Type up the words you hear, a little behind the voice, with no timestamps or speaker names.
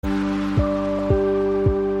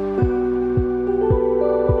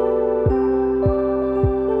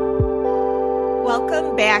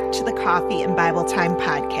back to the Coffee and Bible Time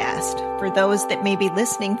podcast. For those that may be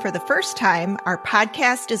listening for the first time, our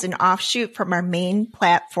podcast is an offshoot from our main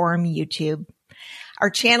platform, YouTube. Our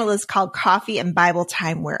channel is called Coffee and Bible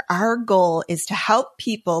Time, where our goal is to help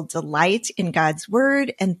people delight in God's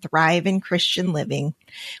Word and thrive in Christian living.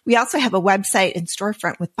 We also have a website and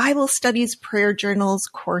storefront with Bible studies, prayer journals,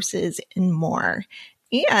 courses, and more.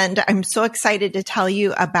 And I'm so excited to tell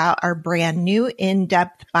you about our brand new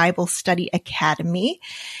in-depth Bible study academy.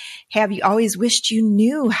 Have you always wished you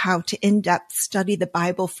knew how to in-depth study the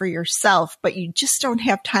Bible for yourself, but you just don't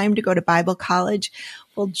have time to go to Bible college?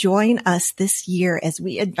 Well, join us this year as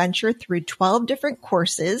we adventure through 12 different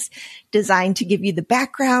courses designed to give you the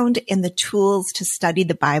background and the tools to study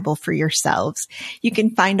the Bible for yourselves. You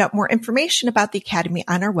can find out more information about the academy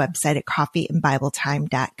on our website at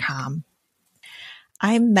coffeeandbibletime.com.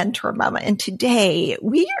 I'm Mentor Mama, and today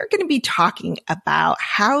we are going to be talking about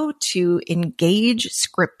how to engage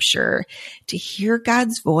Scripture to hear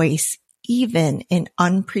God's voice even in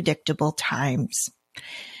unpredictable times.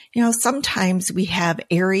 You know, sometimes we have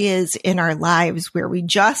areas in our lives where we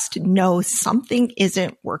just know something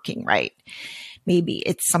isn't working right. Maybe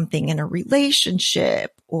it's something in a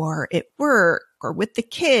relationship or at work or with the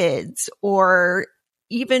kids or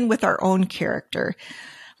even with our own character.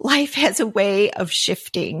 Life has a way of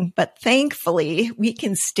shifting, but thankfully we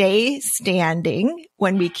can stay standing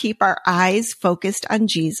when we keep our eyes focused on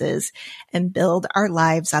Jesus and build our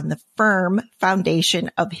lives on the firm foundation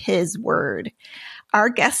of His Word. Our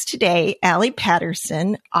guest today, Alli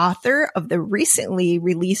Patterson, author of the recently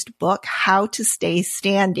released book, How to Stay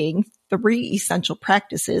Standing, 3 Essential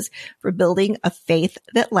Practices for Building a Faith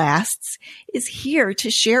That Lasts, is here to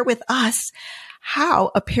share with us how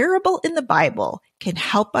a parable in the Bible can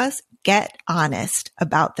help us get honest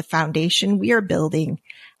about the foundation we are building,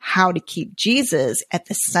 how to keep Jesus at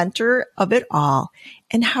the center of it all,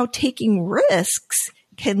 and how taking risks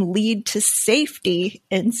can lead to safety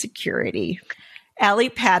and security. Alli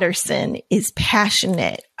Patterson is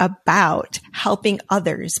passionate about helping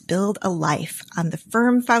others build a life on the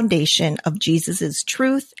firm foundation of Jesus'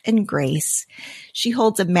 truth and grace. She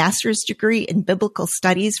holds a master's degree in biblical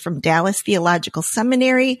studies from Dallas Theological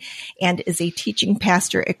Seminary and is a teaching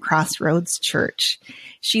pastor at Crossroads Church.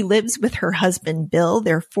 She lives with her husband, Bill,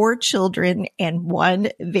 their 4 children, and 1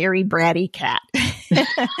 very bratty cat.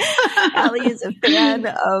 Alli is a fan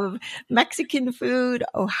of Mexican food,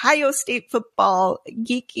 Ohio State football,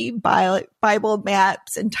 geeky Bible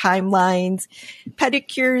maps and timelines,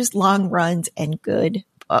 pedicures, long runs, and good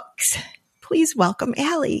books. Please welcome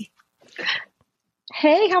Alli.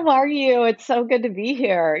 Hey, how are you? It's so good to be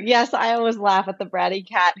here. Yes, I always laugh at the bratty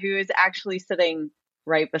cat who is actually sitting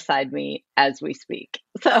right beside me as we speak.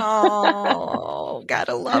 So. Oh,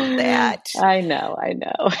 gotta love that. I know.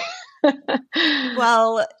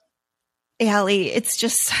 Well, Alli, it's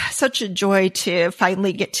just such a joy to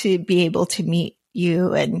finally get to be able to meet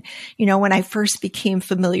you. And, you know, when I first became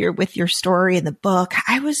familiar with your story in the book,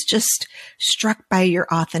 I was just struck by your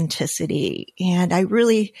authenticity. And I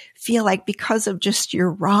really feel like because of just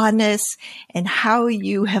your rawness and how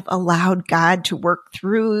you have allowed God to work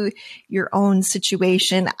through your own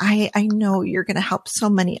situation, I know you're going to help so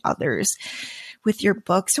many others with your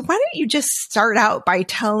book. So why don't you just start out by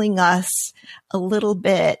telling us a little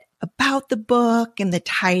bit about the book and the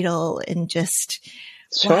title and just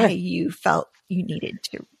why you felt you needed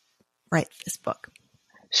to write this book.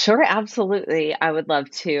 Sure, absolutely. I would love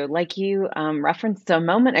to. Like you referenced a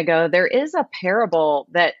moment ago, there is a parable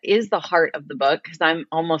that is the heart of the book because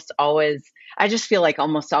I just feel like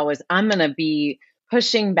almost always I'm going to be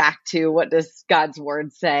pushing back to what does God's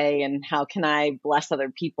word say and how can I bless other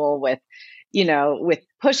people with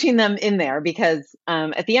pushing them in there because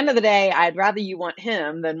at the end of the day, I'd rather you want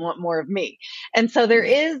Him than want more of me. And so there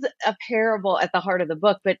is a parable at the heart of the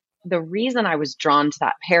book, but the reason I was drawn to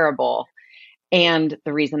that parable and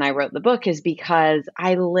the reason I wrote the book is because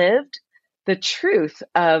I lived the truth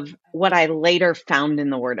of what I later found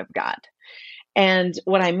in the Word of God. And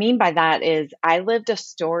what I mean by that is I lived a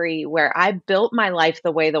story where I built my life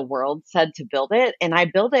the way the world said to build it. And I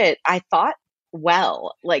built it, I thought,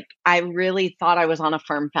 well, like I really thought I was on a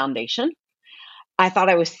firm foundation. I thought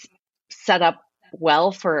I was set up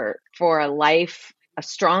well for a life, a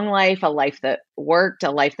strong life, a life that worked,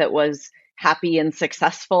 a life that was happy and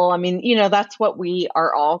successful. I mean, that's what we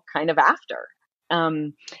are all kind of after.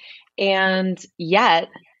 And yet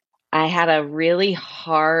I had a really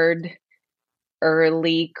hard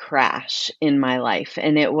early crash in my life.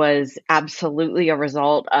 And it was absolutely a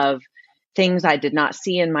result of things I did not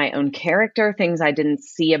see in my own character, things I didn't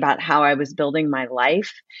see about how I was building my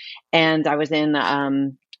life. And I was in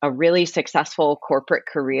a really successful corporate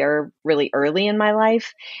career really early in my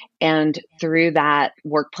life. And through that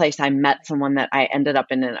workplace, I met someone that I ended up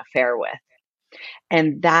in an affair with.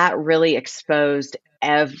 And that really exposed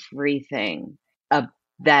everything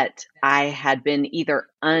that I had been either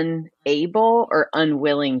unable or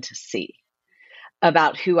unwilling to see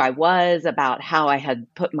about who I was, about how I had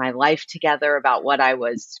put my life together, about what I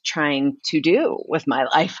was trying to do with my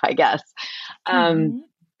life, I guess.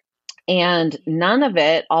 And none of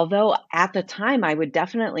it, although at the time I would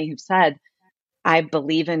definitely have said, I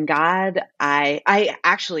believe in God. I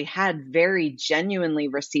actually had very genuinely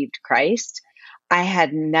received Christ. I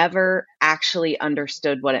had never actually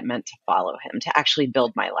understood what it meant to follow him, to actually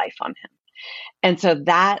build my life on him. And so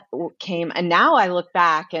that came, and now I look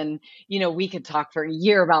back and, we could talk for a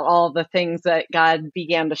year about all the things that God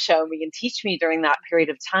began to show me and teach me during that period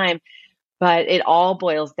of time. But it all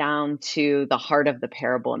boils down to the heart of the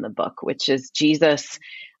parable in the book, which is Jesus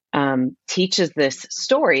teaches this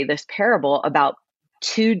story, this parable about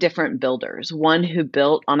two different builders, one who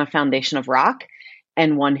built on a foundation of rock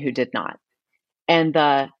and one who did not. And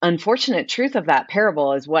the unfortunate truth of that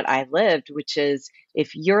parable is what I lived, which is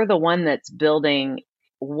if you're the one that's building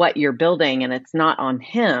what you're building and it's not on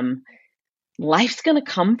him, life's going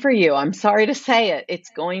to come for you. I'm sorry to say it. It's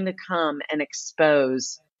going to come and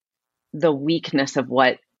expose the weakness of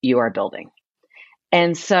what you are building.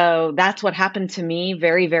 And so that's what happened to me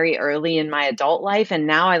very, very early in my adult life. And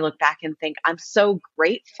now I look back and think I'm so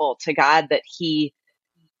grateful to God that he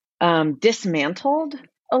dismantled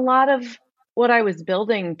a lot of what I was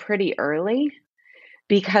building pretty early,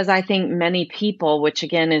 because I think many people, which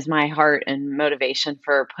again is my heart and motivation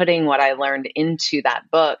for putting what I learned into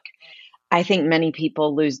that book, I think many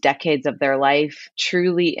people lose decades of their life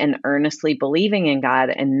truly and earnestly believing in God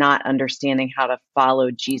and not understanding how to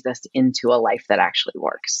follow Jesus into a life that actually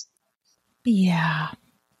works. Yeah,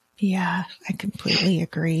 I completely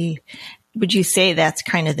agree. Would you say that's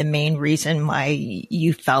kind of the main reason why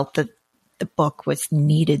you felt that the book was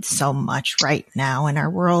needed so much right now in our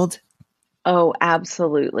world? Oh,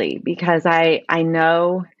 absolutely. Because I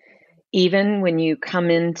know even when you come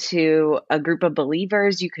into a group of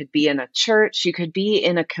believers, you could be in a church, you could be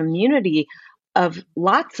in a community of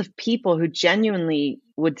lots of people who genuinely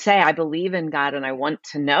would say, I believe in God and I want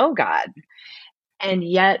to know God. And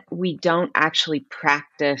yet we don't actually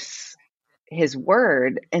practice his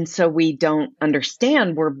word. And so we don't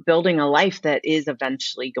understand we're building a life that is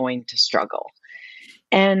eventually going to struggle.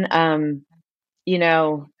 And,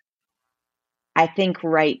 I think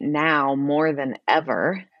right now more than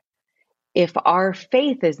ever, if our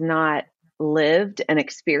faith is not lived and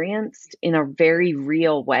experienced in a very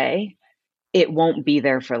real way, it won't be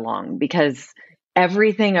there for long, because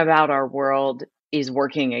everything about our world is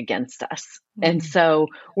working against us. And so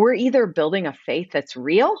we're either building a faith that's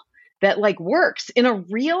real, that works in a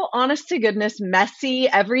real, honest to goodness, messy,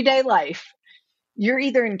 everyday life. You're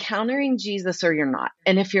either encountering Jesus or you're not.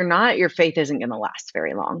 And if you're not, your faith isn't going to last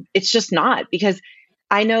very long. It's just not, because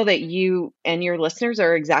I know that you and your listeners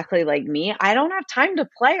are exactly like me. I don't have time to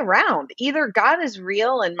play around. Either God is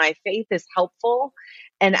real and my faith is helpful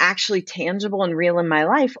and actually tangible and real in my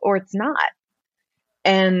life, or it's not.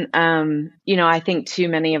 And, I think too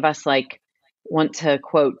many of us want to,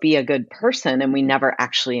 quote, be a good person, and we never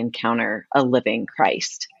actually encounter a living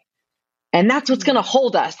Christ. And that's what's going to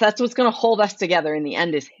hold us. That's what's going to hold us together in the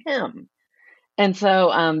end, is him. And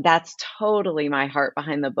so that's totally my heart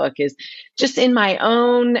behind the book, is just in my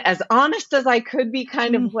own, as honest as I could be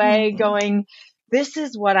kind of way, going, this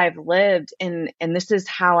is what I've lived. And this is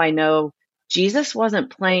how I know Jesus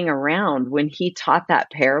wasn't playing around. When he taught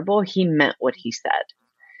that parable, he meant what he said.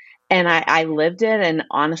 And I lived it. And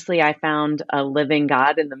honestly, I found a living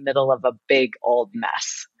God in the middle of a big old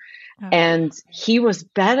mess. And he was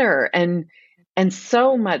better. And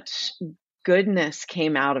so much goodness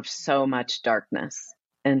came out of so much darkness.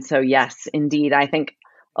 And so, yes, indeed, I think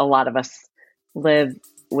a lot of us live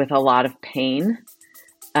with a lot of pain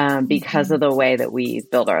because of the way that we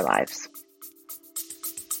build our lives.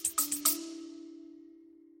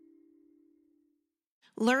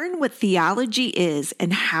 Learn what theology is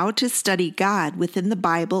and how to study God within the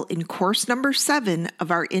Bible in course number 7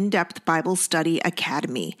 of our In-Depth Bible Study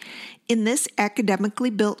Academy. In this academically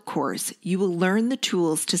built course, you will learn the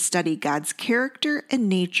tools to study God's character and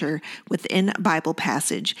nature within a Bible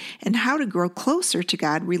passage and how to grow closer to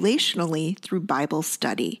God relationally through Bible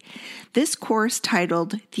study. This course,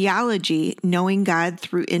 titled Theology, Knowing God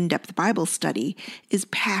Through In-Depth Bible Study, is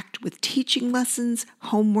packed with teaching lessons,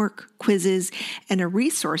 homework, quizzes, and a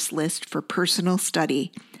resource list for personal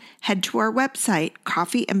study. Head to our website,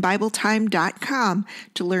 coffeeandbibletime.com,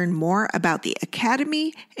 to learn more about the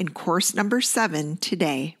Academy and course number 7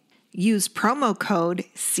 today. Use promo code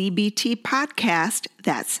CBT Podcast,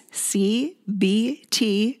 that's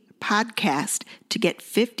CBT Podcast, to get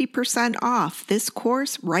 50% off this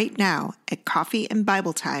course right now at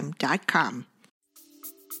coffeeandbibletime.com.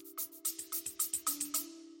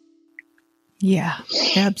 Yeah,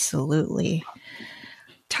 absolutely.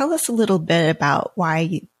 Tell us a little bit about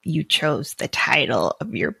why you chose the title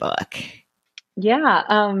of your book.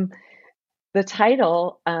 Yeah, the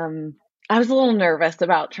title, I was a little nervous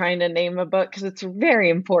about trying to name a book because it's very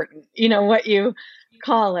important, what you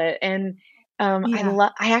call it. And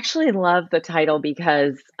I actually love the title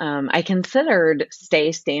because I considered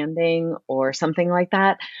Stay Standing or something like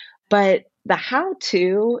that. But the how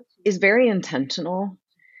to is very intentional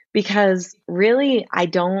because really I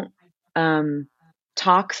don't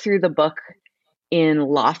talk through the book in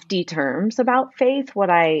lofty terms about faith. What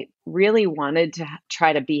I really wanted to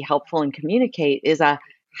try to be helpful and communicate is a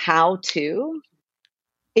how to.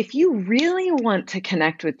 If you really want to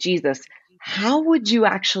connect with Jesus, how would you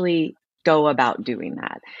actually go about doing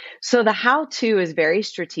that? So the how to is very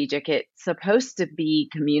strategic. It's supposed to be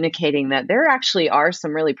communicating that there actually are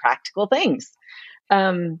some really practical things,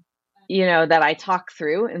 that I talk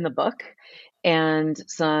through in the book, and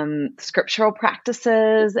some scriptural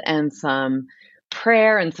practices and some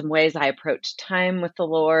prayer and some ways I approach time with the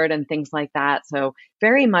Lord and things like that. So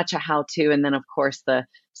very much a how to. And then, of course, the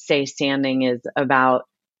Stay Standing is about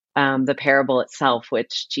the parable itself,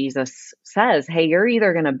 which Jesus says, hey, you're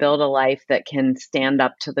either going to build a life that can stand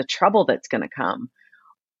up to the trouble that's going to come,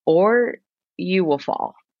 or you will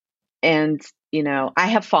fall. And, I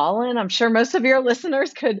have fallen. I'm sure most of your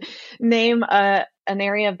listeners could name an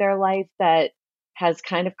area of their life that has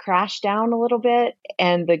kind of crashed down a little bit.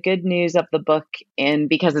 And the good news of the book, and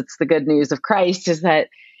because it's the good news of Christ, is that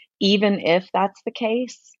even if that's the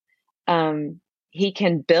case, he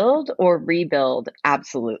can build or rebuild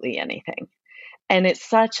absolutely anything. And it's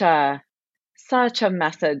such a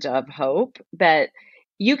message of hope that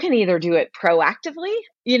you can either do it proactively.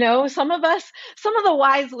 Some of the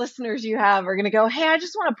wise listeners you have are going to go, hey, I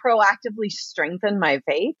just want to proactively strengthen my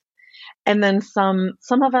faith. And then some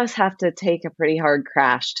of us have to take a pretty hard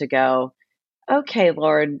crash to go, okay,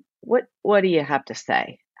 Lord, what do you have to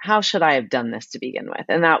say? How should I have done this to begin with?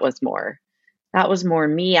 And that was more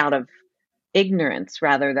me out of ignorance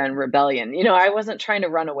rather than rebellion. I wasn't trying to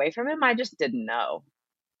run away from him. I just didn't know.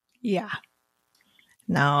 Yeah.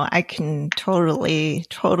 No, I can totally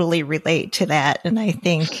relate to that. And I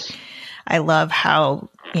think I love how,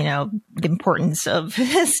 the importance of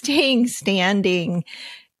staying standing,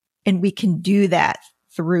 and we can do that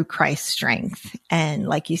through Christ's strength. And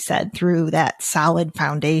like you said, through that solid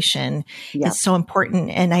foundation is so important.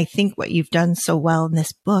 And I think what you've done so well in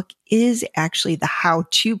this book is actually the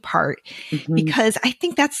how-to part, because I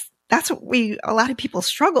think that's what a lot of people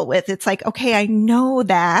struggle with. It's like, okay, I know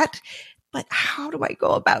that, but how do I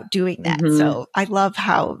go about doing that? So I love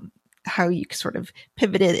how you sort of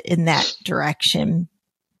pivoted in that direction.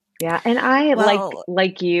 Yeah. And I,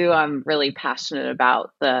 like you, I'm really passionate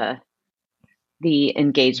about the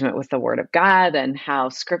engagement with the Word of God and how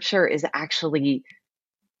Scripture is actually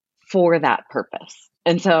for that purpose.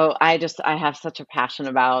 And so I have such a passion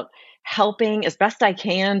about helping as best I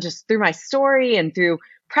can, just through my story and through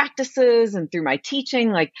practices and through my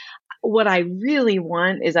teaching. Like, what I really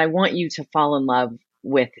want is I want you to fall in love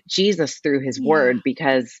with Jesus through his word,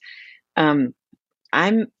 because I'm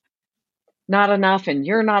not enough and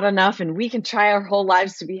you're not enough, and we can try our whole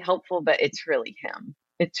lives to be helpful, but it's really him.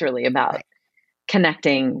 It's really about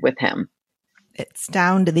connecting with him. It's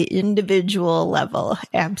down to the individual level.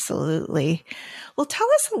 Absolutely. Well, tell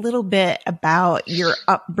us a little bit about your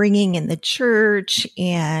upbringing in the church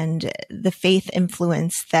and the faith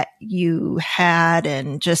influence that you had,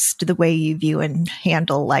 and just the way you view and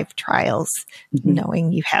handle life trials,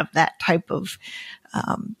 knowing you have that type of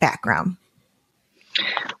background.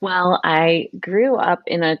 Well, I grew up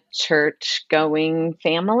in a church-going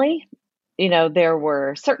family. There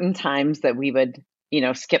were certain times that we would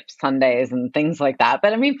skip Sundays and things like that.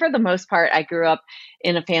 But I mean, for the most part, I grew up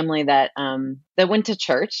in a family that went to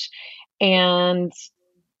church, and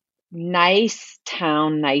nice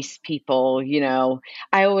town, nice people.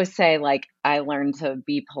 I always say, like, I learned to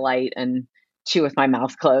be polite and chew with my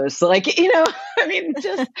mouth closed. So, like, I mean,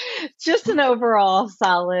 just an overall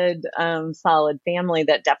solid family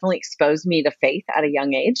that definitely exposed me to faith at a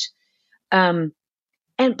young age.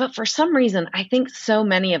 But for some reason, I think so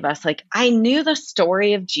many of us, like, I knew the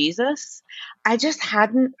story of Jesus. I just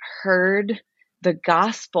hadn't heard the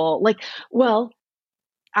gospel. Like, well,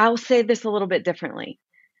 I'll say this a little bit differently.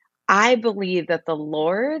 I believe that the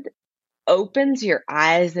Lord opens your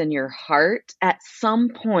eyes and your heart at some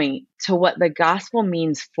point to what the gospel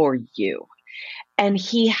means for you. And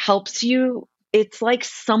he helps you. It's like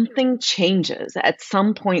something changes at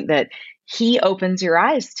some point that he opens your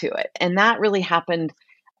eyes to it. And that really happened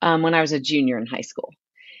when I was a junior in high school.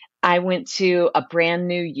 I went to a brand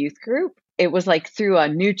new youth group. It was like through a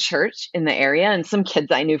new church in the area, and some kids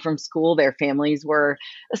I knew from school, their families were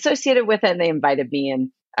associated with it, and they invited me.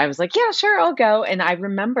 And I was like, yeah, sure, I'll go. And I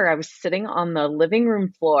remember I was sitting on the living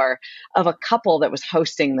room floor of a couple that was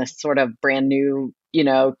hosting this sort of brand new,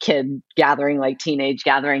 kid gathering, like teenage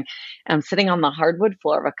gathering. And I'm sitting on the hardwood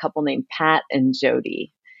floor of a couple named Pat and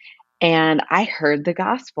Jody. And I heard the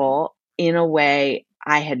gospel in a way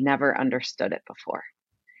I had never understood it before.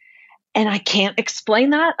 And I can't explain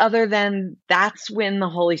that other than that's when the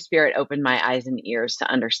Holy Spirit opened my eyes and ears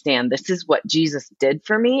to understand this is what Jesus did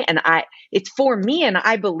for me. And it's for me and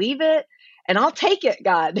I believe it and I'll take it,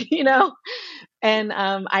 God, And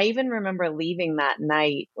I even remember leaving that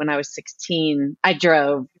night when I was 16. I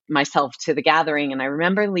drove myself to the gathering, and I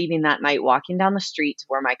remember leaving that night, walking down the street to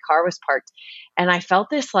where my car was parked. And I felt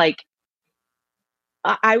this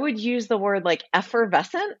I would use the word like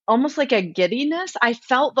effervescent, almost like a giddiness. I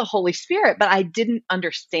felt the Holy Spirit, but I didn't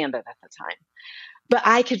understand it at the time. But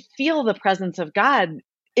I could feel the presence of God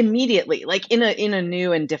immediately, like in a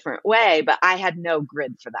new and different way. But I had no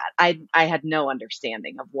grid for that. I had no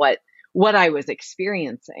understanding of what I was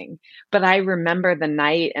experiencing. But I remember the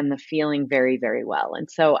night and the feeling very, very well. And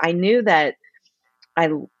so I knew that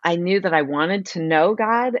I knew that I wanted to know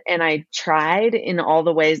God, and I tried in all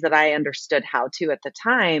the ways that I understood how to at the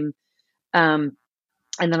time. And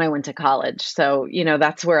then I went to college. So,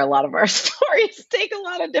 that's where a lot of our stories take a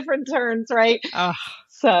lot of different turns, right? Oh.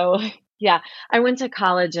 So, yeah, I went to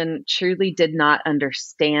college and truly did not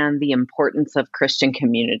understand the importance of Christian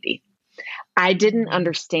community. I didn't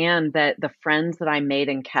understand that the friends that I made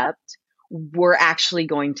and kept were actually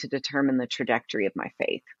going to determine the trajectory of my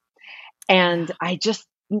faith. And I just,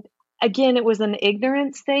 again, it was an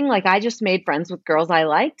ignorance thing. Like I just made friends with girls I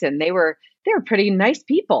liked, and they were pretty nice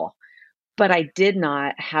people. But I did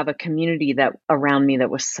not have a community that around me that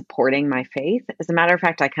was supporting my faith. As a matter of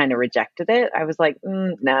fact, I kind of rejected it. I was like,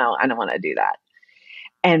 no, I don't want to do that.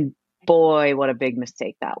 And boy, what a big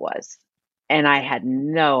mistake that was. And I had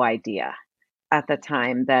no idea at the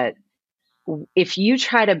time that if you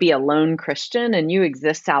try to be a lone Christian and you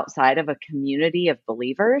exist outside of a community of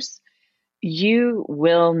believers, you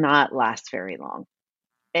will not last very long.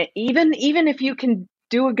 Even if you can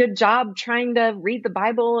do a good job trying to read the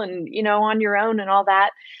Bible and, on your own and all that,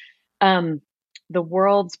 the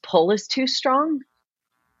world's pull is too strong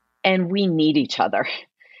and we need each other.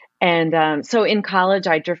 And so in college,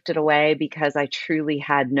 I drifted away because I truly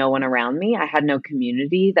had no one around me. I had no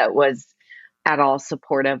community that was at all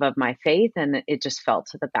supportive of my faith, and it just fell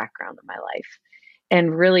to the background of my life.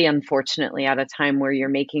 And really, unfortunately, at a time where you're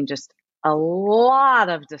making just a lot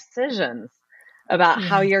of decisions about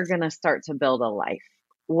how you're going to start to build a life.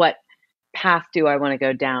 What path do I want to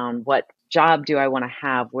go down? What job do I want to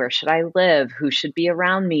have? Where should I live? Who should be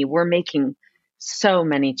around me? We're making so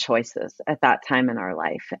many choices at that time in our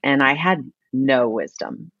life. And I had no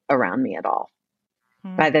wisdom around me at all.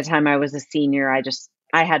 By the time I was a senior,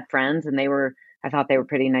 I had friends, and I thought they were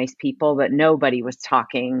pretty nice people, but nobody was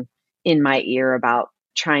talking in my ear about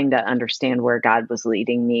trying to understand where God was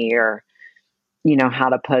leading me, or, how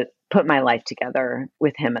to put my life together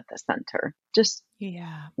with him at the center. Just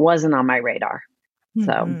wasn't on my radar.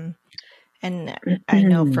 So, and I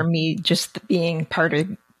know for me, just being part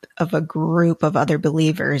of a group of other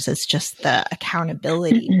believers is just the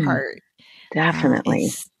accountability part. Definitely.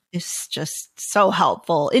 Is just so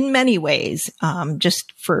helpful in many ways,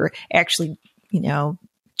 just for actually,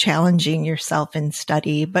 challenging yourself in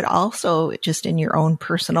study, but also just in your own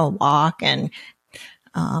personal walk, and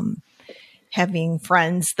having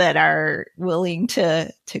friends that are willing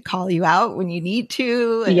to call you out when you need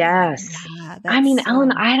to. And, yes. I mean,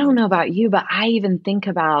 Ellen, I don't know about you, but I even think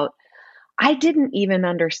about, I didn't even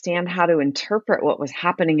understand how to interpret what was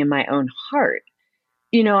happening in my own heart.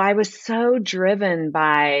 I was so driven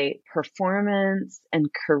by performance and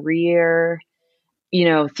career.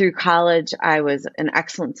 Through college, I was an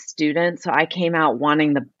excellent student. So I came out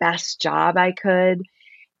wanting the best job I could.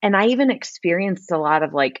 And I even experienced a lot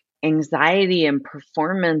of anxiety and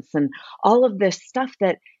performance and all of this stuff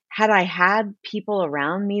that, had I had people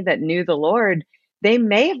around me that knew the Lord, they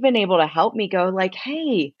may have been able to help me go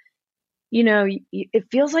hey, it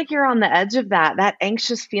feels like you're on the edge of that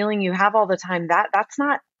anxious feeling you have all the time. That's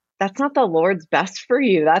not the Lord's best for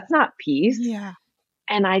you. That's not peace. Yeah.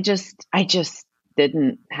 And I just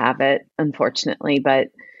didn't have it, unfortunately, but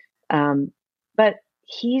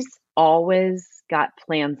he's always got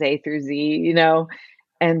plans A through Z,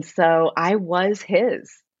 and so I was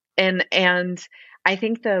his. And I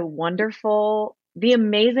think the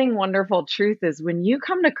amazing, wonderful truth is when you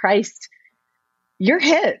come to Christ, you're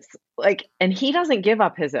his. Like, and he doesn't give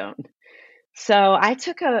up his own. So I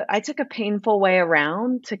took a painful way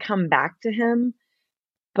around to come back to him.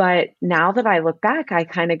 But now that I look back, I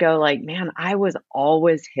kind of go like, man, I was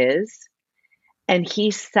always his, and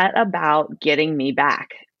he set about getting me back.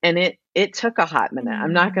 And it took a hot minute.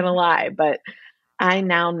 I'm not going to Mm, lie, but I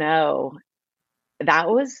now know that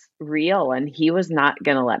was real, and he was not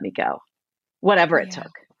going to let me go, whatever it yeah.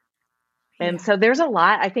 took. And Yeah. so there's a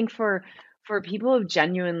lot, I think, for people who've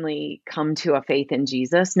genuinely come to a faith in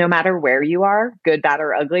Jesus, no matter where you are, good, bad,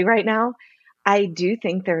 or ugly right now. I do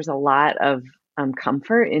think there's a lot of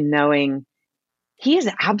comfort in knowing he is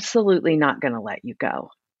absolutely not going to let you go.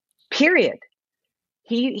 Period.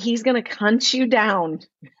 He's going to hunt you down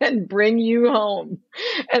and bring you home,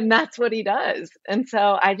 and that's what he does. And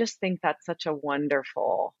so I just think that's such a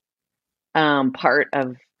wonderful part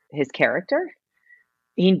of his character.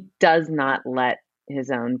 He does not let his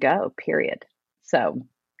own go. Period. So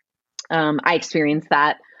I experienced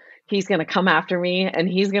that. He's going to come after me, and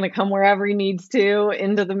he's going to come wherever he needs to,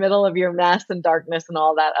 into the middle of your mess and darkness and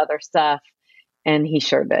all that other stuff. And he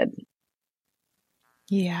sure did.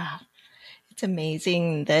 Yeah. It's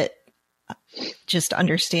amazing that just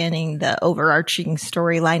understanding the overarching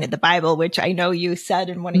storyline of the Bible, which I know you said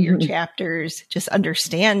in one of your chapters, just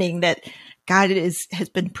understanding that God has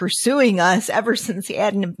been pursuing us ever since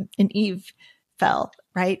Adam and Eve fell,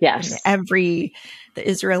 right? And Yes. the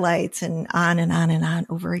Israelites and on and on and on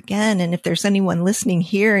over again. And if there's anyone listening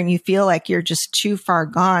here and you feel like you're just too far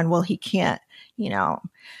gone, well, he can't,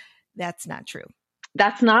 that's not true.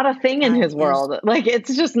 That's not a thing in God his is world. Like,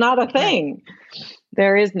 it's just not a right. thing.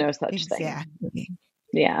 There is no such thing. Exactly.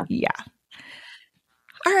 Yeah. Yeah.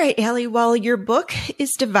 All right, Alli. Well, your book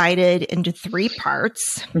is divided into 3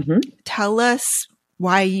 parts. Hmm. Tell us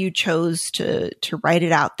why you chose to write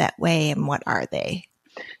it out that way, and what are they?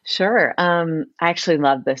 Sure. I actually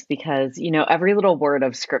love this because, every little word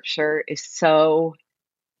of scripture is so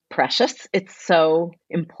precious. It's so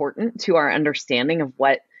important to our understanding of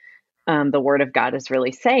what the word of God is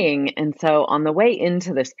really saying. And so on the way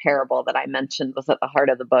into this parable that I mentioned was at the heart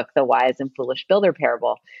of the book, the wise and foolish builder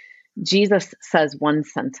parable, Jesus says one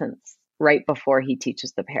sentence right before he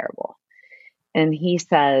teaches the parable. And he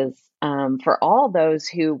says, for all those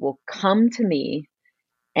who will come to me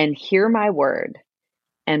and hear my word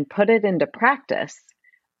and put it into practice,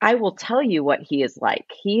 I will tell you what he is like.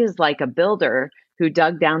 He is like a builder who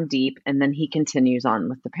dug down deep, and then he continues on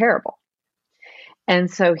with the parable. And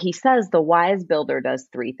so he says the wise builder does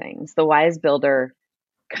 3 things. The wise builder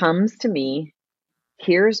comes to me,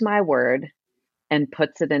 hears my word, and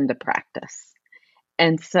puts it into practice.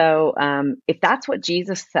 And so if that's what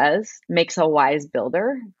Jesus says makes a wise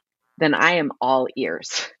builder, then I am all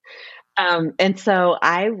ears. And so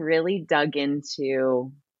I really dug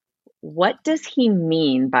into, what does he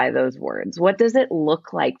mean by those words? What does it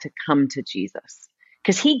look like to come to Jesus?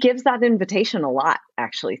 Because he gives that invitation a lot,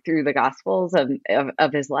 actually, through the Gospels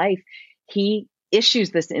of his life. He issues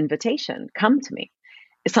this invitation, come to me.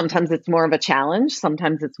 Sometimes it's more of a challenge.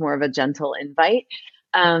 Sometimes it's more of a gentle invite.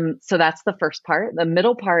 So that's the first part. The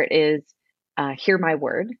middle part is hear my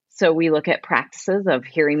word. So we look at practices of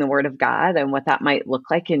hearing the word of God and what that might look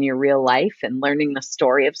like in your real life, and learning the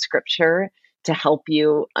story of scripture to help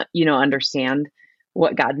you, understand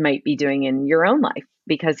what God might be doing in your own life,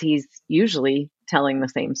 because he's usually telling the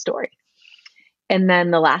same story. And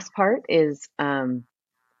then the last part is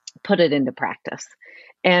put it into practice.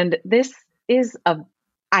 And this is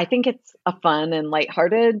I think it's a fun and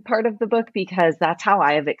lighthearted part of the book, because that's how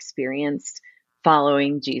I have experienced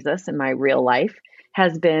following Jesus in my real life,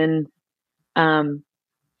 has been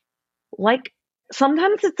like,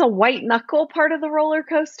 sometimes it's a white knuckle part of the roller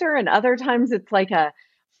coaster, and other times it's like a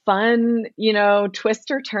fun,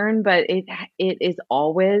 twist or turn, but it is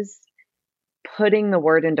always putting the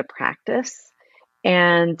word into practice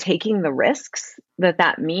and taking the risks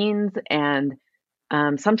that means. And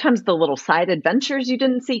sometimes the little side adventures you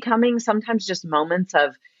didn't see coming, sometimes just moments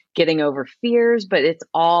of getting over fears, but it's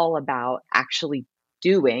all about actually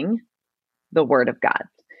doing the word of God.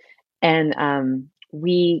 And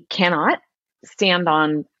we cannot stand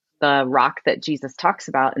on the rock that Jesus talks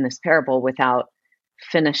about in this parable without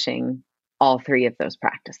finishing all 3 of those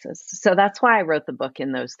practices. So that's why I wrote the book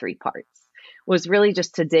in those 3 parts, was really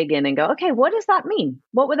just to dig in and go, okay, what does that mean?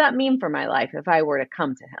 What would that mean for my life if I were to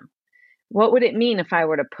come to him? What would it mean if I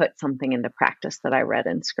were to put something into practice that I read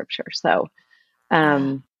in scripture? So, Yeah.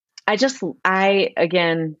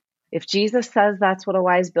 again, if Jesus says that's what a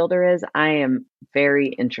wise builder is, I am very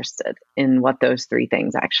interested in what those three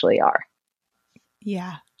things actually are.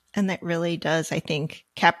 Yeah. And that really does, I think,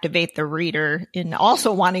 captivate the reader in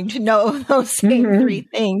also wanting to know those same three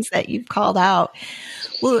things that you've called out.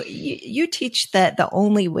 Well, you teach that the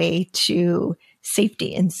only way to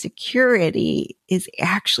safety and security is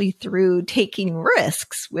actually through taking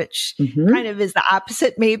risks, which kind of is the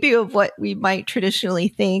opposite maybe of what we might traditionally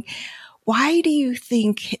think. Why do you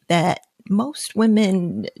think that most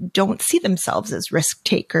women don't see themselves as risk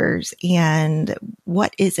takers? And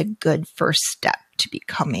what is a good first step to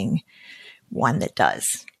becoming one that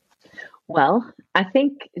does? Well, I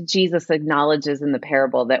think Jesus acknowledges in the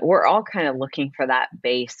parable that we're all kind of looking for that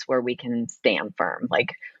base where we can stand firm.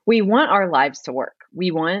 Like, we want our lives to work.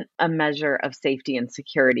 We want a measure of safety and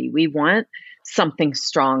security. We want something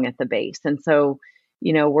strong at the base. And so,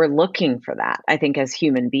 we're looking for that. I think as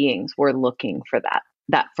human beings, we're looking for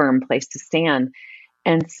that firm place to stand.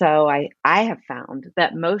 And so I have found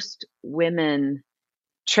that most women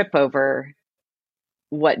trip over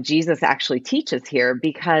what Jesus actually teaches here,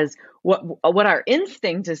 because what our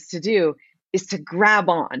instinct is to do is to grab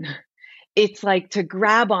on. It's like to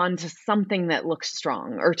grab onto something that looks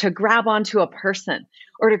strong, or to grab onto a person,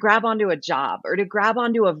 or to grab onto a job, or to grab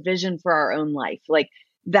onto a vision for our own life. Like,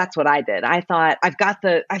 that's what I did. I thought, I've got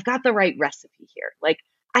the right recipe here. Like,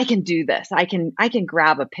 I can do this. I can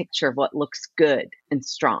grab a picture of what looks good and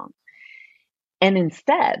strong. And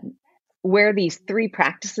instead, where these three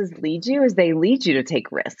practices lead you is they lead you to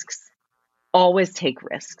take risks. Always take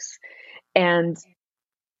risks. And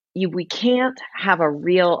we can't have a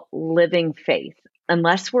real living faith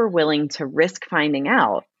unless we're willing to risk finding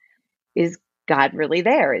out, is God really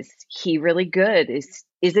there? Is he really good? Is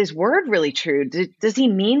his word really true? Does he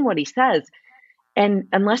mean what he says? And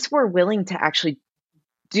unless we're willing to actually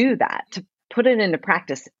do that, to put it into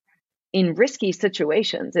practice in risky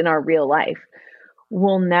situations in our real life,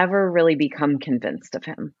 we'll never really become convinced of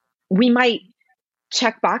him. We might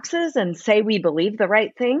check boxes and say we believe the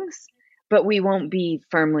right things, but we won't be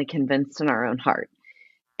firmly convinced in our own heart.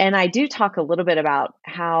 And I do talk a little bit about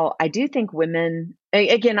how I do think women,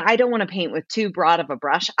 again, I don't want to paint with too broad of a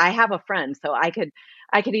brush. I have a friend, so I could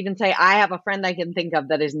even say I have a friend I can think of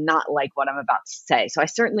that is not like what I'm about to say. So I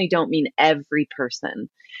certainly don't mean every person,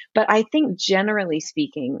 but I think generally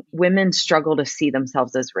speaking, women struggle to see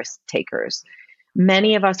themselves as risk takers.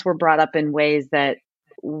 Many of us were brought up in ways that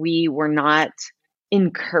we were not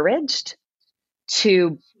encouraged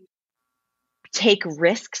to take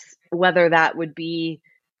risks, whether that would be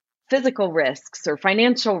physical risks or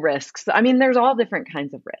financial risks. I mean, there's all different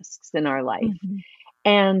kinds of risks in our life. Mm-hmm.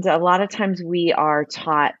 And a lot of times we are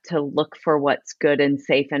taught to look for what's good and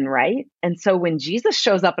safe and right. And so when Jesus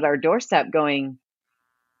shows up at our doorstep going,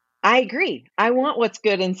 I agree, I want what's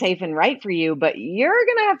good and safe and right for you, but you're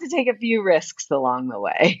going to have to take a few risks along the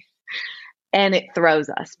way. And it throws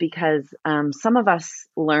us, because some of us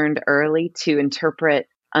learned early to interpret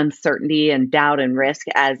uncertainty and doubt and risk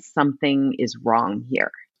as something is wrong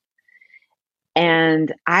here.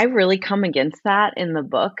 And I really come against that in the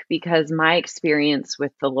book, because my experience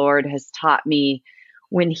with the Lord has taught me,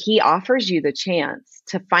 when he offers you the chance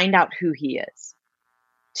to find out who he is,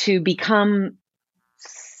 to become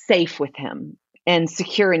safe with him and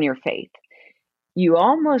secure in your faith, you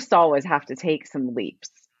almost always have to take some leaps.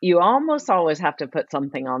 You almost always have to put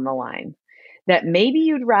something on the line that maybe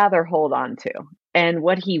you'd rather hold on to. And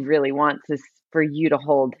what he really wants is for you to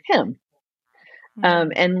hold him.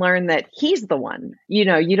 And learn that he's the one. You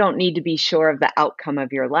don't need to be sure of the outcome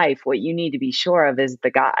of your life. What you need to be sure of is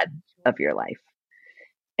the God of your life.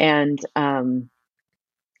 And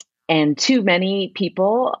too many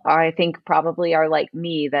people, I think, probably are like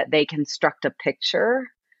me, that they construct a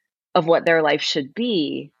picture of what their life should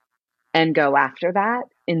be and go after that,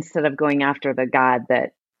 instead of going after the God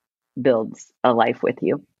that builds a life with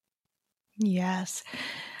you. Yes.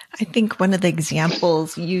 I think one of the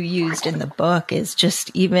examples you used in the book is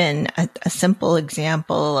just even a simple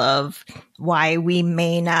example of why we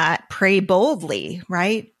may not pray boldly,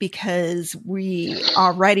 right? Because we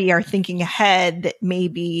already are thinking ahead that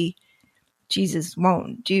maybe Jesus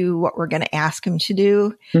won't do what we're going to ask him to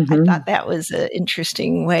do. I thought that was an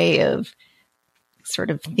interesting way of sort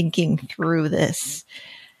of thinking through this.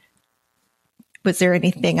 Was there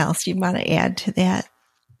anything else you want to add to that?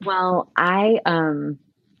 Well,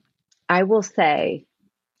 I will say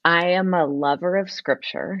I am a lover of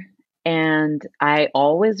scripture, and I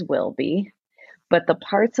always will be. But the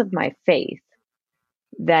parts of my faith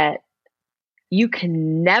that you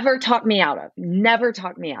can never talk me out of,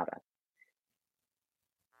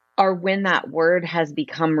 are when that word has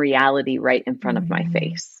become reality right in front of my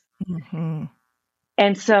face. Mm-hmm.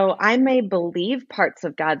 And so I may believe parts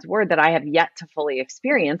of God's word that I have yet to fully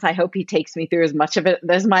experience. I hope he takes me through as much of it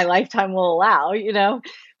as my lifetime will allow,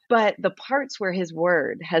 but the parts where his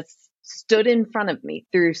word has stood in front of me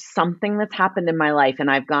through something that's happened in my life, and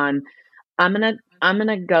I've gone, I'm going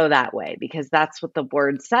to go that way because that's what the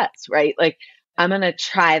word says, right? Like, I'm going to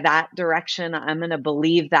try that direction. I'm going to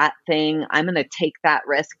believe that thing. I'm going to take that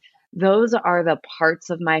risk. Those are the parts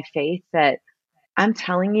of my faith that I'm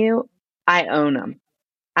telling you, I own them.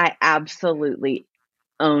 I absolutely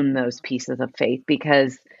own those pieces of faith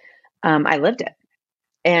because I lived it.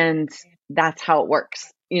 And that's how it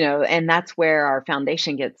works, and that's where our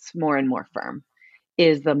foundation gets more and more firm,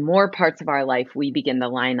 is the more parts of our life we begin to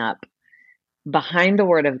line up behind the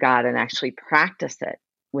word of God and actually practice it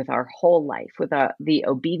with our whole life, with the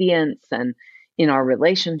obedience and in our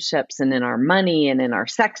relationships and in our money and in our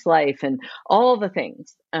sex life and all the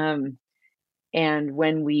things. And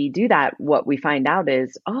when we do that, what we find out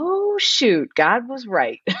is, oh, shoot, God was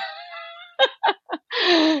right.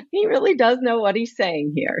 He really does know what he's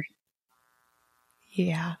saying here.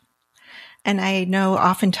 Yeah. And I know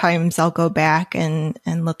oftentimes I'll go back and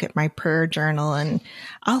look at my prayer journal and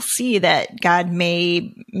I'll see that God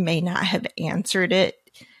may not have answered it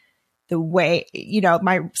the way,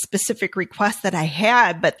 my specific request that I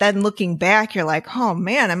had. But then looking back, you're like, oh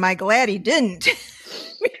man, am I glad he didn't?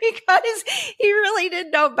 Because he really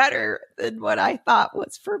did know better than what I thought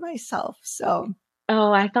was for myself. So.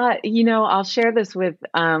 Oh, I thought, I'll share this with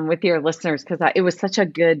your listeners because it was such a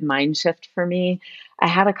good mind shift for me. I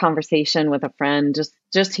had a conversation with a friend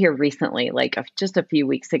just here recently, just a few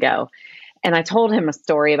weeks ago. And I told him a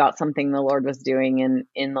story about something the Lord was doing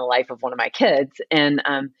in the life of one of my kids.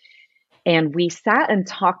 And we sat and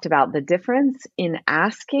talked about the difference in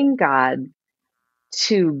asking God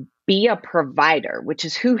to be a provider, which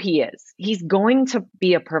is who he is. He's going to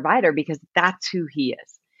be a provider because that's who he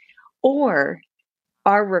is. Or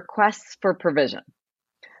our requests for provision.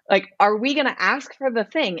 Like, are we going to ask for the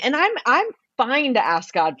thing? And I'm fine to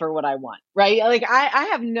ask God for what I want, right? Like, I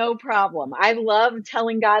have no problem. I love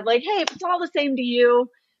telling God, like, hey, if it's all the same to you,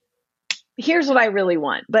 here's what I really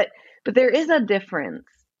want. But there is a difference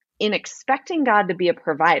in expecting God to be a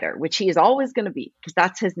provider, which he is always going to be, because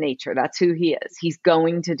that's his nature. That's who he is. He's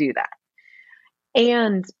going to do that.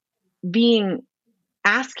 And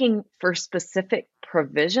asking for specific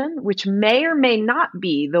provision, which may or may not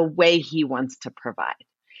be the way he wants to provide.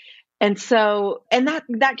 And so, and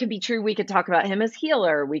that could be true. We could talk about him as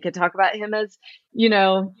healer. We could talk about him as,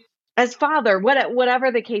 as father,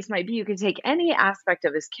 whatever the case might be. You could take any aspect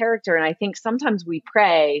of his character. And I think sometimes we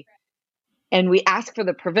pray and we ask for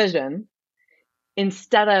the provision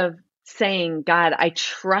instead of saying, God, I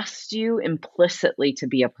trust you implicitly to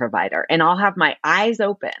be a provider, and I'll have my eyes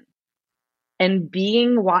open and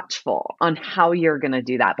being watchful on how you're going to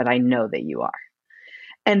do that. But I know that you are.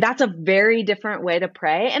 And that's a very different way to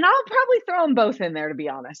pray. And I'll probably throw them both in there, to be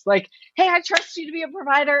honest. Like, hey, I trust you to be a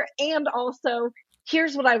provider. And also,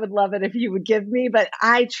 here's what I would love it if you would give me. But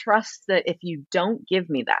I trust that if you don't give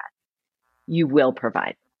me that, you will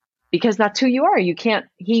provide. Because that's who you are. You can't,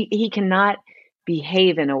 he cannot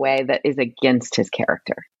behave in a way that is against his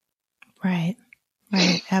character. Right.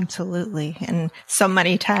 Right. Absolutely. And so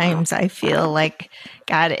many times I feel like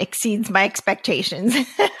God exceeds my expectations.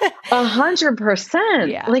 100%.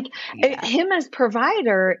 Yeah. Like him as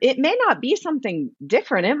provider, it may not be something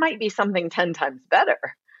different. It might be something 10 times better.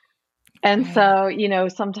 And so,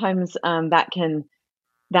 sometimes that can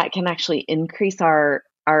actually increase our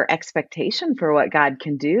expectation for what God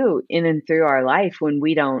can do in and through our life when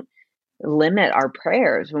we don't limit our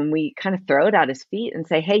prayers, when we kind of throw it at his feet and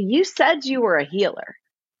say, hey, you said you were a healer.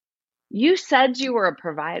 You said you were a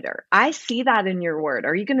provider. I see that in your word.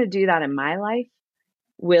 Are you going to do that in my life?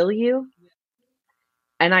 Will you?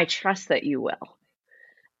 And I trust that you will.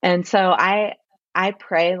 And so I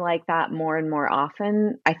pray like that more and more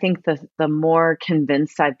often. I think the more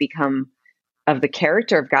convinced I've become of the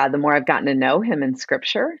character of God, the more I've gotten to know him in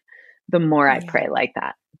scripture, the more I pray like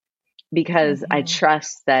that. Because I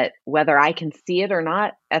trust that whether I can see it or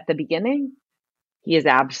not at the beginning, he is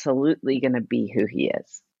absolutely going to be who he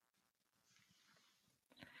is.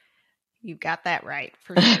 You got that right,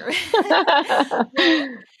 for sure.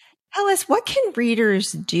 Tell us, what can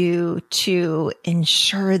readers do to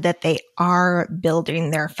ensure that they are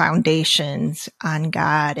building their foundations on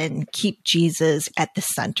God and keep Jesus at the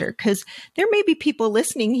center? Because there may be people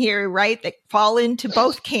listening here, right, that fall into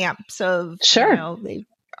both camps of, sure. They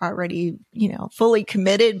already, fully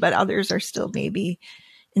committed, but others are still maybe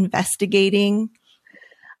investigating?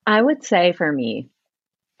 I would say for me,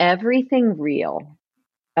 everything real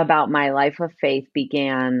about my life of faith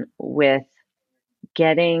began with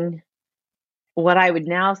getting what I would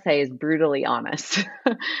now say is brutally honest,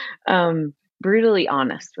 brutally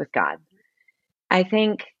honest with God. I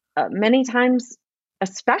think many times,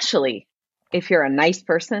 especially if you're a nice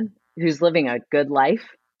person who's living a good life,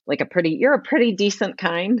 like you're a pretty decent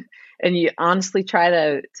kind, and you honestly try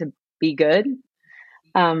to be good.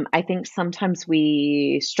 I think sometimes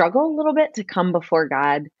we struggle a little bit to come before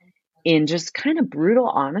God in just kind of brutal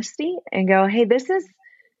honesty and go, hey, this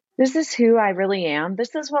is who I really am.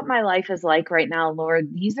 This is what my life is like right now, Lord.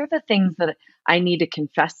 These are the things that I need to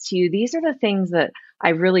confess to you. These are the things that I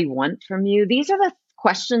really want from you. These are the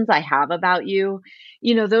questions I have about you.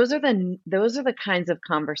 Those are the kinds of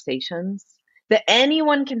conversations that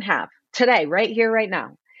anyone can have today, right here, right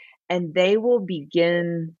now. And they will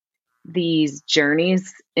begin these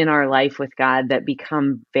journeys in our life with God that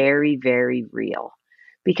become very, very real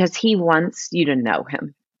because he wants you to know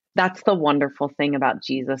him. That's the wonderful thing about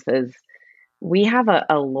Jesus is we have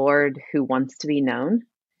a Lord who wants to be known.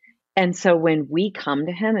 And so when we come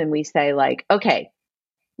to him and we say like, okay,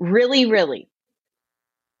 really, really,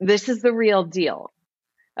 this is the real deal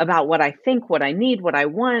about what I think, what I need, what I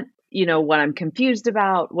want, what I'm confused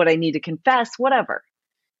about, what I need to confess, whatever.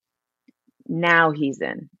 Now he's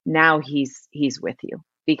in. Now he's with you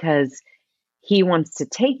because he wants to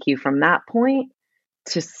take you from that point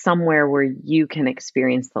to somewhere where you can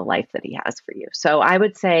experience the life that he has for you. So I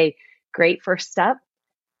would say great first step,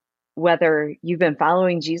 whether you've been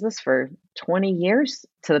following Jesus for 20 years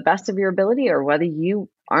to the best of your ability, or whether you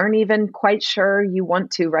aren't even quite sure you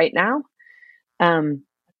want to right now,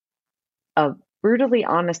 a brutally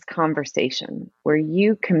honest conversation where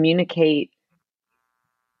you communicate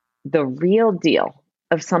the real deal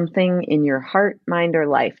of something in your heart, mind, or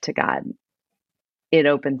life to God, it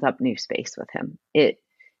opens up new space with him.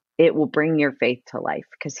 It will bring your faith to life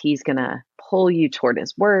because he's going to pull you toward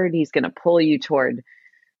his word. He's going to pull you toward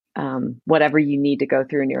whatever you need to go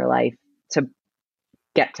through in your life to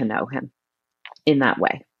get to know him in that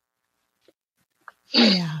way.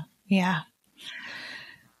 Yeah. Yeah.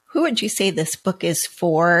 Who would you say this book is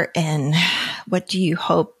for, and what do you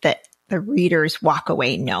hope that the readers walk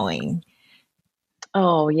away knowing?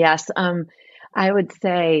 Oh, yes. I would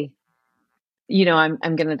say, I'm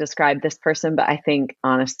going to describe this person, but I think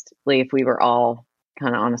honestly, if we were all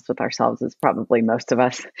kind of honest with ourselves, it's probably most of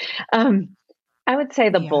us. I would say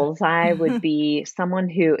the bullseye would be someone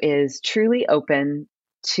who is truly open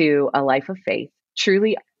to a life of faith,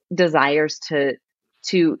 truly desires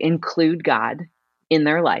to include God in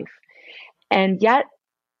their life, and yet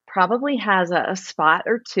probably has a spot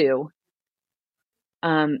or two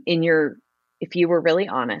if you were really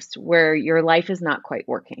honest, where your life is not quite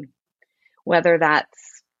working, whether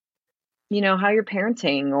that's, how you're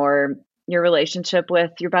parenting, or your relationship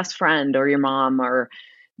with your best friend or your mom, or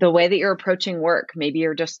the way that you're approaching work. Maybe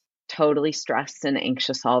you're just totally stressed and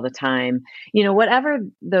anxious all the time. Whatever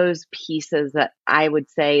those pieces that I would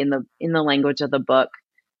say in the language of the book,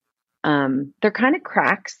 they're kind of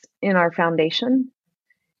cracks in our foundation.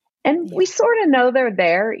 And we sort of know they're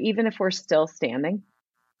there, even if we're still standing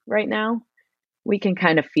right now. We can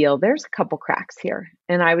kind of feel there's a couple cracks here.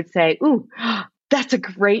 And I would say, ooh, that's a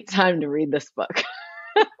great time to read this book.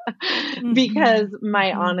 Because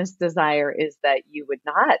my honest desire is that you would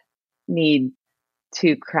not need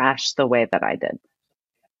to crash the way that I did.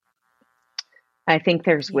 I think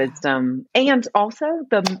there's wisdom. And also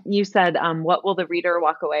you said, what will the reader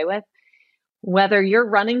walk away with? Whether you're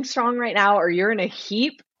running strong right now or you're in a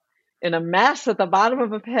heap, in a mess at the bottom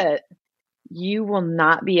of a pit, you will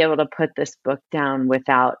not be able to put this book down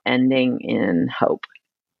without ending in hope,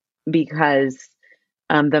 because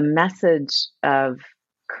the message of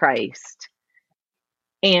Christ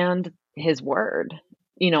and his word,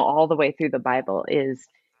 all the way through the Bible is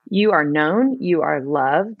you are known, you are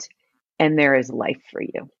loved, and there is life for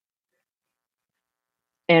you.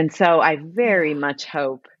 And so I very much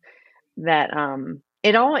hope that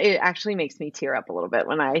it actually makes me tear up a little bit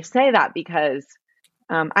when I say that, because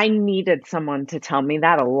I needed someone to tell me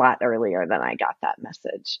that a lot earlier than I got that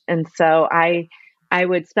message. And so I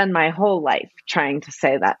would spend my whole life trying to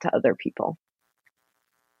say that to other people.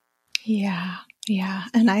 Yeah. Yeah.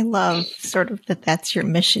 And I love sort of that's your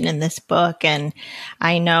mission in this book. And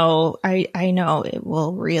I know it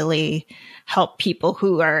will really help people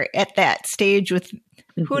who are at that stage with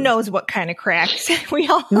who knows what kind of cracks. We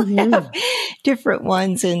all have different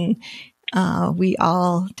ones, and we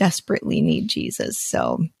all desperately need Jesus.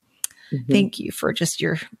 So Thank you for just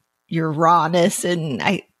your rawness. And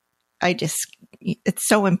I just, it's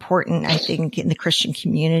so important, I think, in the Christian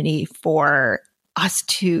community for us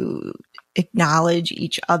to acknowledge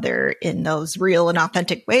each other in those real and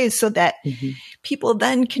authentic ways so that people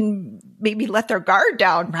then can maybe let their guard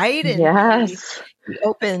down, right? And be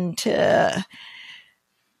open to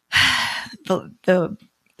the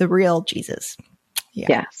real Jesus. Yeah.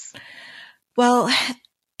 Yes. Well,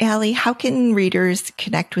 Alli, how can readers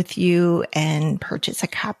connect with you and purchase a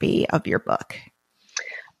copy of your book?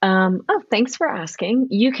 Thanks for asking.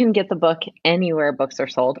 You can get the book anywhere books are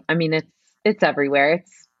sold. I mean, it's everywhere.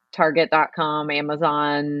 It's Target.com,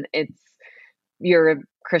 Amazon, it's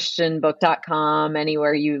yourchristianbook.com,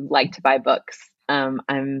 anywhere you like to buy books. I'm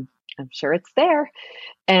sure it's there.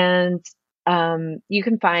 And you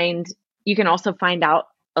can also find out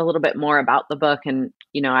a little bit more about the book. And,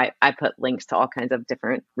 I put links to all kinds of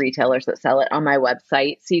different retailers that sell it on my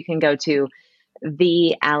website. So you can go to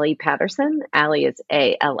the Alli Patterson. Alli is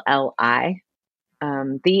ALLI.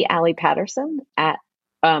 The Alli Patterson at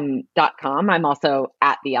 .com. I'm also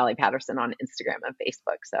at the Alli Patterson on Instagram and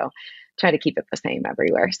Facebook. So try to keep it the same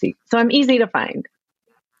everywhere. So I'm easy to find.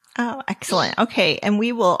 Oh, excellent. Okay. And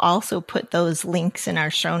we will also put those links in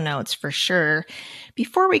our show notes for sure.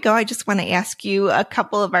 Before we go, I just want to ask you a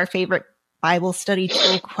couple of our favorite Bible study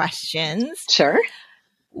tool questions. Sure.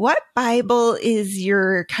 What Bible is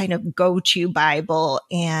your kind of go-to Bible,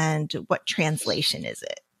 and what translation is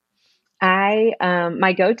it?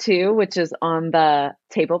 My go-to, which is on the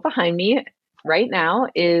table behind me right now,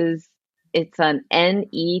 it's an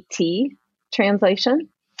NET translation.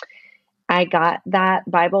 I got that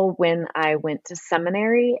Bible when I went to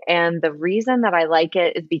seminary, and the reason that I like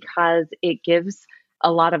it is because it gives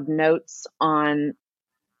a lot of notes on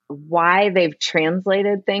why they've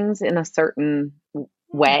translated things in a certain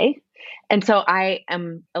way. And so I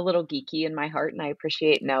am a little geeky in my heart, and I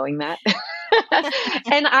appreciate knowing that.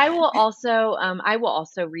 And I will also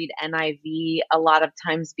read NIV a lot of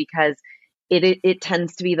times because it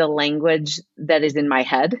tends to be the language that is in my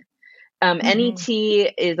head. NET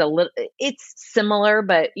is it's similar,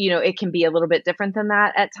 but it can be a little bit different than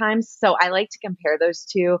that at times. So I like to compare those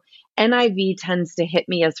two. NIV tends to hit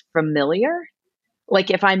me as familiar. Like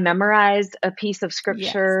if I memorized a piece of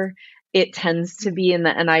scripture, it tends to be in the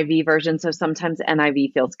NIV version. So sometimes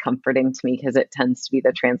NIV feels comforting to me because it tends to be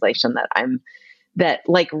the translation that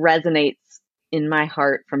like resonates in my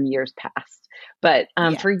heart from years past. But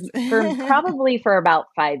for probably for about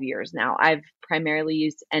 5 years now, I've primarily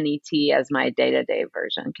used NET as my day-to-day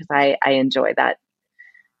version because I enjoy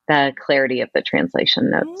the clarity of the translation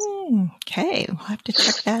notes. Okay, we'll have to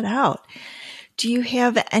check that out. Do you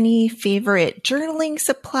have any favorite journaling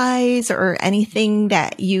supplies or anything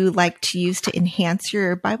that you like to use to enhance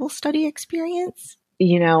your Bible study experience?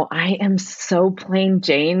 I am so plain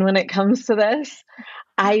Jane when it comes to this.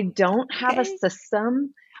 I don't have a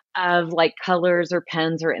system of like colors or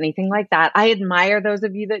pens or anything like that. I admire those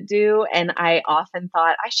of you that do. And I often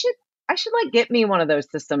thought I should like get me one of those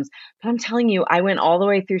systems. But I'm telling you, I went all the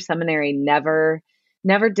way through seminary, never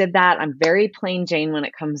did that. I'm very plain Jane when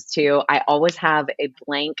it comes to, I always have a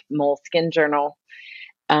blank moleskin journal,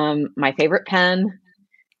 my favorite pen,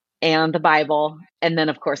 and the Bible. And then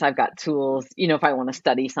of course I've got tools, if I want to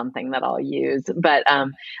study something that I'll use, but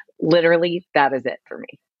literally that is it for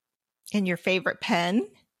me. And your favorite pen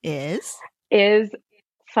is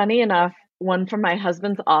funny enough, one from my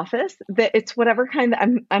husband's office. That it's whatever kind.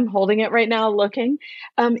 I'm holding it right now, looking.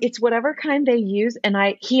 It's whatever kind they use, and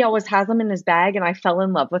he always has them in his bag, and I fell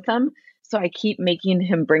in love with them, so I keep making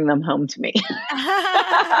him bring them home to me.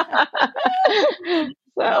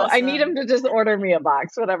 So awesome. I need him to just order me a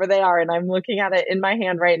box, whatever they are, and I'm looking at it in my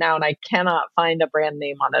hand right now, and I cannot find a brand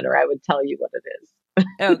name on it, or I would tell you what it is.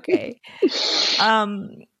 Okay.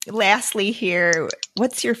 Lastly here,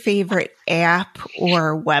 what's your favorite app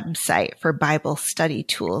or website for Bible study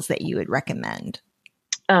tools that you would recommend?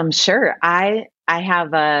 Sure. I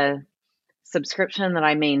have a subscription that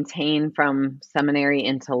I maintain from seminary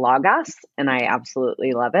into Logos, and I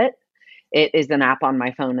absolutely love it. It is an app on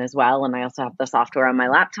my phone as well, and I also have the software on my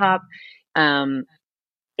laptop.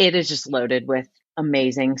 It is just loaded with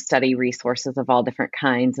amazing study resources of all different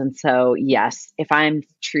kinds. And so, yes, if I'm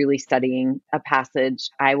truly studying a passage,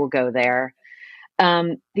 I will go there.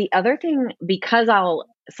 The other thing, because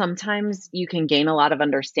sometimes you can gain a lot of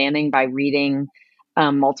understanding by reading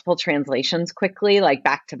multiple translations quickly, like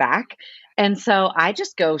back to back. And so I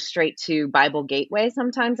just go straight to Bible Gateway.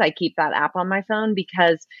 Sometimes I keep that app on my phone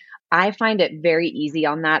because I find it very easy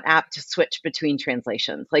on that app to switch between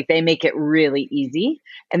translations. Like they make it really easy,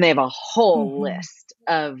 and they have a whole list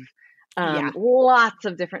of Yeah. lots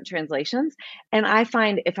of different translations. And I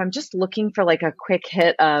find if I'm just looking for like a quick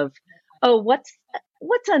hit of, oh, what's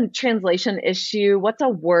a translation issue? What's a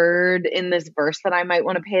word in this verse that I might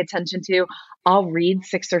want to pay attention to? I'll read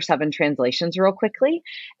 6 or 7 translations real quickly.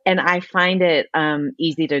 And I find it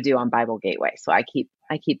easy to do on Bible Gateway. So I keep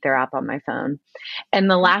their app on my phone.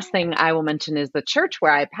 And the last thing I will mention is the church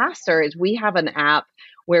where I pastor is we have an app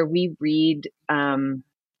where we read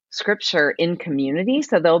scripture in community.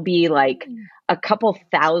 So there'll be like a couple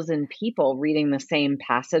thousand people reading the same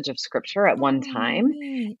passage of scripture at one time,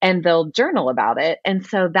 and they'll journal about it. And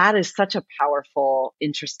so that is such a powerful,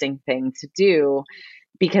 interesting thing to do,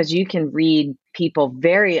 because you can read people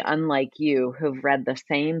very unlike you who've read the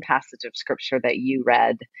same passage of scripture that you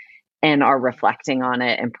read and are reflecting on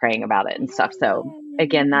it and praying about it and stuff. So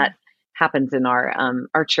again, that happens in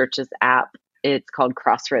our church's app. It's called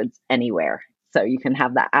Crossroads Anywhere. So you can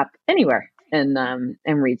have that app anywhere and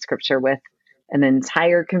read scripture with an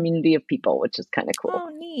entire community of people, which is kind of cool. Oh,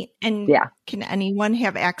 neat. And can anyone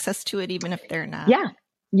have access to it, even if they're not? Yeah,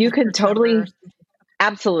 you could totally,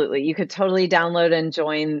 absolutely. You could totally download and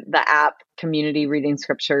join the app community reading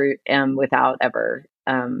scripture without ever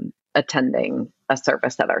attending a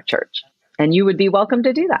service at our church. And you would be welcome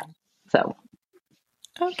to do that. So.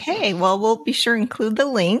 Okay, well, we'll be sure to include the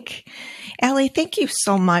link. Alli, thank you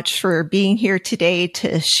so much for being here today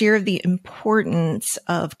to share the importance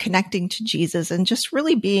of connecting to Jesus and just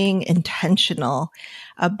really being intentional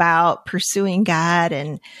about pursuing God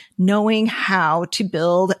and knowing how to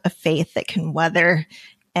build a faith that can weather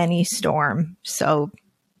any storm. So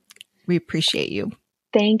we appreciate you.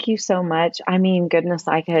 Thank you so much. I mean, goodness,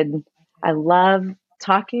 I love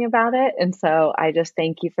talking about it. And so I just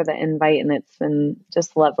thank you for the invite, and it's been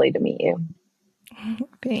just lovely to meet you.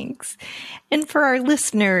 Thanks. And for our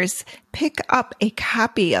listeners, pick up a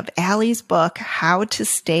copy of Alli's book, How to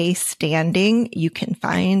Stay Standing. You can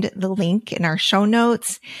find the link in our show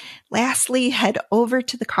notes. Lastly, head over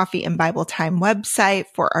to the Coffee and Bible Time website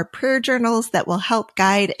for our prayer journals that will help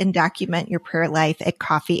guide and document your prayer life at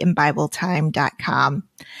coffeeandbibletime.com.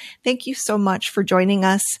 Thank you so much for joining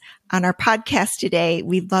us on our podcast today.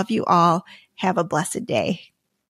 We love you all. Have a blessed day.